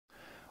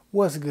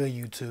What's good,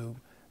 YouTube?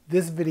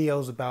 This video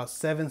is about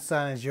 7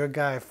 signs your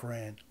guy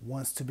friend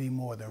wants to be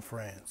more than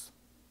friends.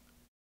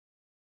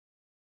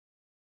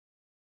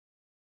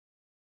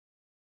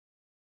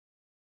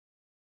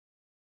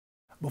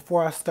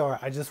 Before I start,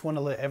 I just want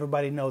to let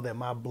everybody know that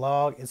my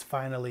blog is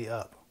finally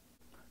up.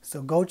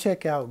 So go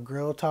check out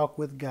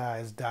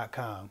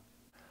girltalkwithguys.com.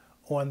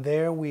 On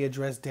there, we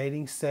address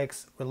dating,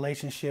 sex,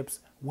 relationships,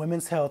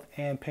 women's health,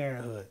 and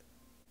parenthood.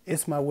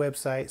 It's my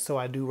website, so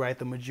I do write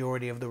the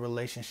majority of the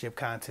relationship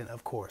content,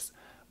 of course.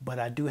 But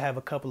I do have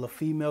a couple of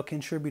female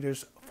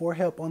contributors for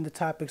help on the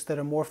topics that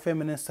are more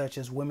feminine, such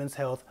as women's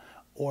health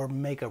or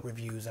makeup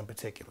reviews in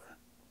particular.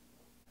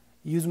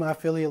 Use my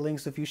affiliate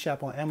links if you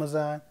shop on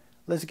Amazon.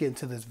 Let's get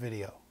into this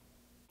video.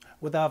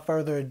 Without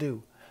further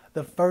ado,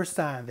 the first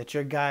sign that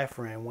your guy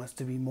friend wants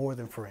to be more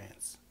than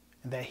friends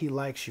and that he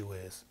likes you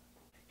is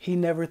he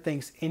never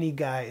thinks any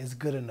guy is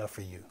good enough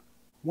for you.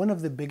 One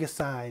of the biggest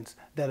signs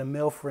that a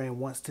male friend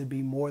wants to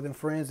be more than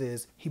friends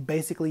is he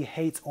basically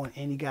hates on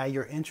any guy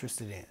you're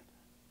interested in.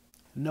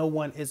 No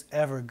one is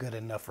ever good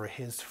enough for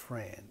his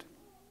friend.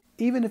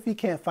 Even if he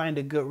can't find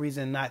a good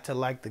reason not to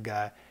like the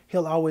guy,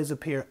 he'll always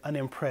appear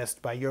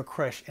unimpressed by your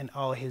crush and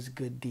all his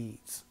good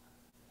deeds.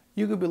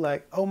 You could be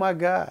like, "Oh my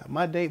God,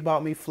 my date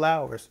bought me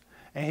flowers."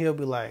 And he'll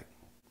be like,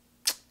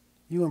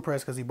 "You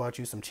impressed because he bought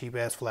you some cheap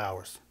ass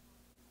flowers?"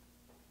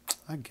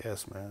 I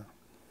guess, man.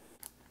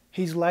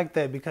 He's like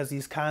that because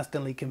he's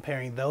constantly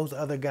comparing those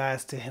other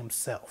guys to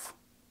himself.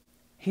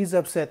 He's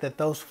upset that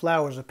those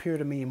flowers appear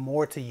to mean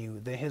more to you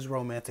than his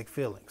romantic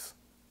feelings.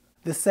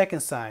 The second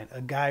sign a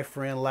guy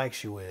friend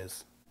likes you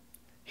is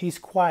he's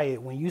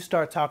quiet when you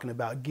start talking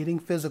about getting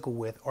physical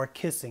with or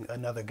kissing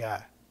another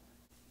guy.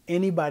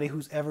 Anybody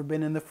who's ever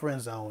been in the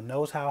friend zone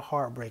knows how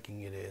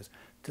heartbreaking it is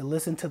to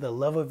listen to the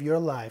love of your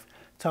life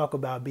talk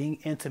about being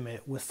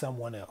intimate with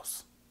someone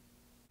else.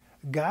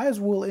 Guys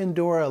will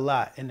endure a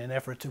lot in an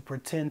effort to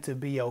pretend to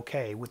be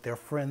okay with their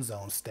friend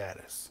zone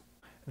status.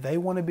 They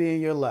want to be in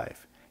your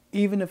life,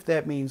 even if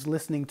that means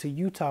listening to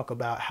you talk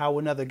about how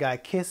another guy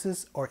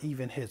kisses or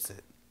even hits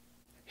it.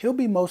 He'll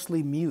be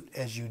mostly mute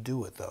as you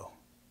do it though.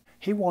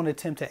 He won't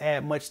attempt to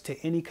add much to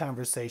any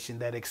conversation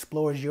that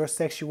explores your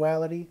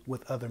sexuality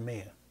with other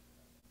men.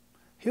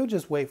 He'll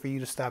just wait for you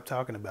to stop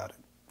talking about it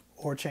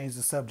or change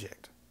the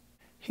subject.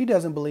 He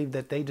doesn't believe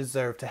that they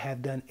deserve to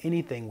have done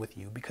anything with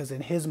you because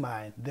in his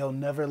mind, they'll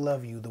never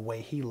love you the way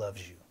he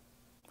loves you,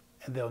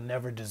 and they'll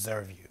never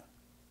deserve you.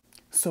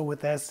 So with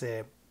that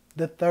said,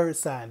 the third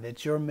sign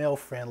that your male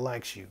friend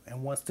likes you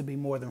and wants to be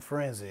more than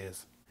friends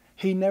is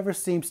he never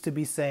seems to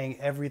be saying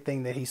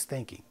everything that he's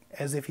thinking,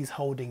 as if he's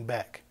holding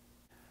back.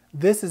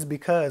 This is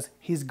because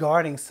he's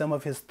guarding some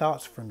of his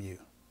thoughts from you.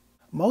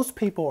 Most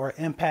people are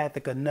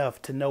empathic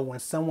enough to know when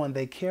someone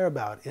they care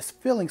about is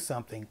feeling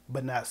something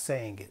but not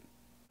saying it.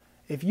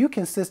 If you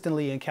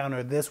consistently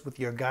encounter this with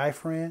your guy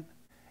friend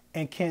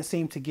and can't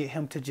seem to get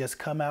him to just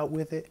come out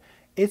with it,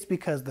 it's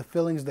because the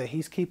feelings that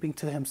he's keeping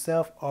to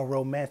himself are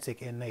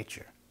romantic in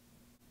nature.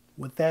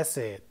 With that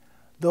said,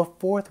 the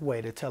fourth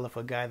way to tell if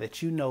a guy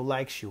that you know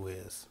likes you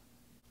is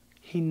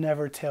he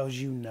never tells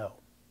you no.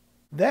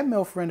 That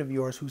male friend of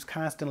yours who's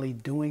constantly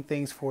doing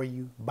things for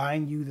you,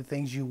 buying you the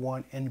things you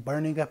want, and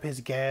burning up his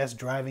gas,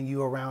 driving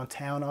you around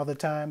town all the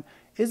time,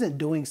 isn't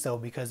doing so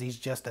because he's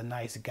just a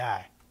nice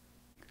guy.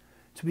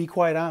 To be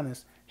quite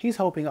honest, he's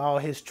hoping all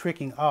his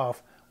tricking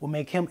off will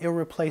make him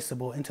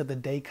irreplaceable until the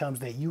day comes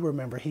that you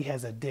remember he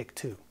has a dick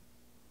too.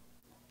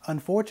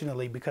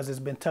 Unfortunately, because it's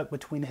been tucked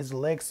between his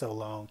legs so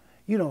long,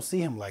 you don't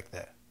see him like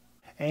that.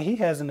 And he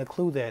hasn't a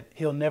clue that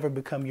he'll never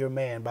become your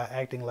man by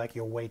acting like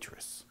your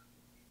waitress.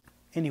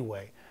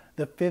 Anyway,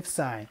 the fifth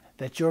sign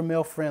that your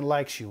male friend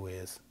likes you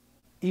is,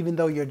 even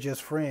though you're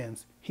just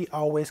friends, he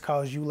always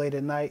calls you late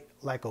at night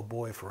like a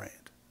boyfriend.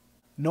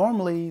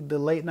 Normally, the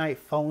late night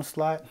phone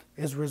slot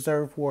is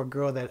reserved for a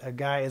girl that a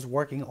guy is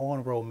working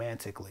on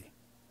romantically.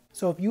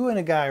 So if you and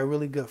a guy are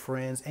really good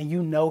friends and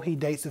you know he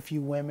dates a few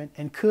women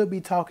and could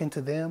be talking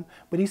to them,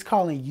 but he's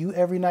calling you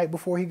every night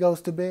before he goes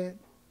to bed,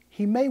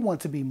 he may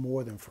want to be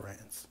more than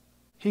friends.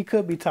 He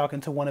could be talking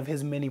to one of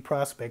his many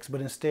prospects,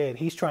 but instead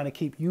he's trying to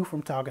keep you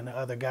from talking to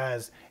other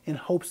guys in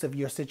hopes of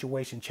your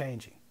situation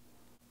changing.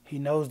 He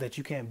knows that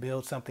you can't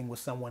build something with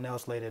someone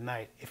else late at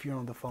night if you're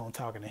on the phone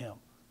talking to him.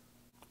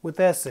 With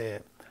that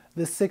said,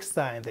 the sixth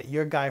sign that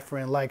your guy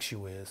friend likes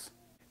you is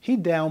he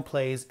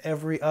downplays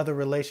every other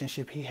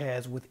relationship he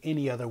has with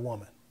any other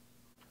woman.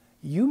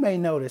 You may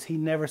notice he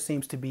never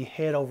seems to be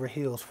head over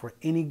heels for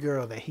any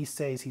girl that he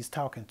says he's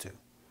talking to.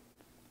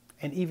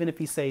 And even if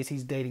he says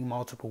he's dating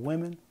multiple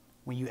women,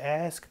 when you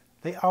ask,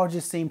 they all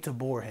just seem to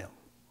bore him.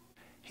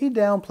 He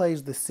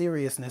downplays the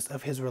seriousness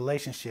of his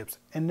relationships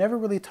and never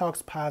really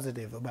talks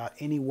positive about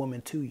any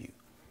woman to you.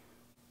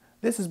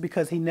 This is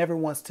because he never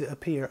wants to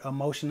appear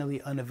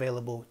emotionally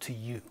unavailable to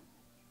you.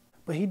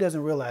 But he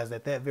doesn't realize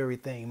that that very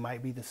thing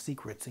might be the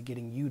secret to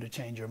getting you to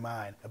change your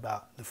mind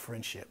about the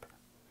friendship.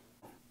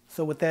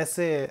 So with that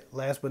said,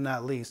 last but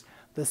not least,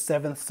 the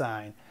seventh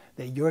sign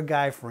that your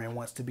guy friend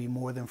wants to be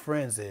more than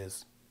friends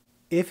is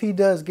If he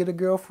does get a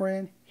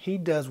girlfriend, he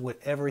does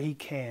whatever he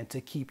can to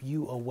keep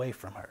you away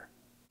from her.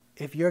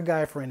 If your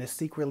guy friend is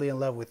secretly in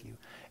love with you,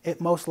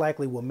 it most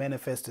likely will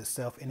manifest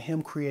itself in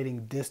him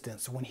creating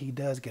distance when he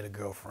does get a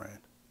girlfriend.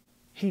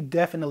 He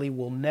definitely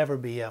will never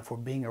be up for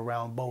being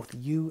around both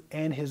you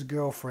and his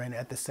girlfriend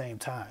at the same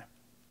time.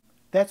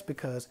 That's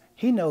because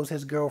he knows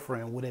his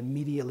girlfriend would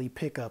immediately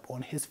pick up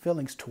on his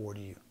feelings toward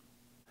you.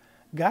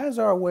 Guys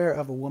are aware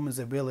of a woman's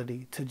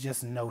ability to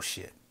just know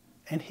shit,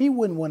 and he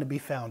wouldn't want to be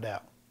found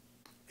out.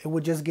 It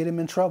would just get him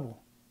in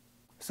trouble.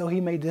 So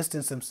he may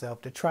distance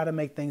himself to try to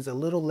make things a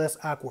little less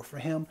awkward for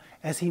him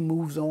as he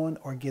moves on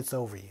or gets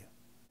over you.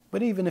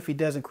 But even if he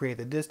doesn't create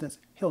the distance,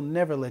 he'll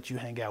never let you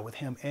hang out with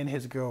him and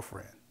his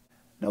girlfriend.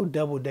 No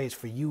double dates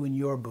for you and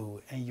your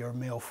boo and your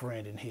male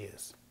friend and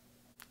his.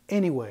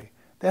 Anyway,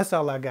 that's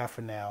all I got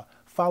for now.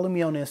 Follow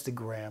me on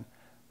Instagram.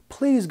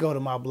 Please go to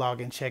my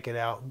blog and check it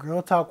out,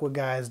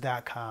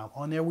 girltalkwithguys.com.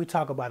 On there we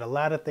talk about a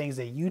lot of things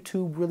that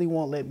YouTube really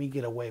won't let me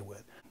get away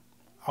with.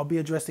 I'll be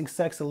addressing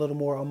sex a little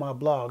more on my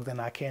blog than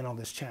I can on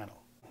this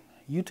channel.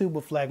 YouTube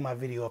will flag my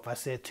video if I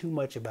said too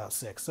much about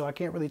sex, so I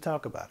can't really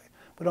talk about it.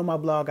 But on my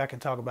blog, I can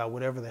talk about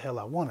whatever the hell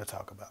I want to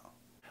talk about.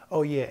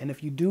 Oh yeah, and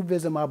if you do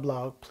visit my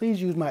blog,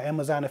 please use my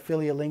Amazon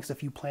affiliate links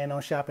if you plan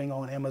on shopping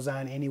on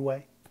Amazon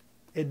anyway.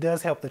 It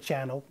does help the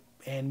channel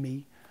and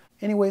me.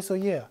 Anyway, so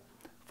yeah,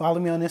 follow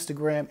me on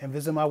Instagram and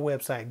visit my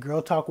website,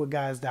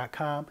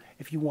 girltalkwithguys.com.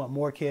 If you want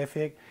more Kev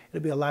Hick,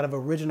 it'll be a lot of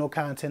original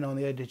content on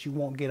there that you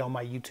won't get on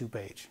my YouTube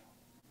page.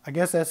 I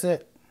guess that's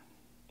it.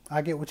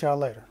 I'll get with y'all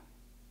later.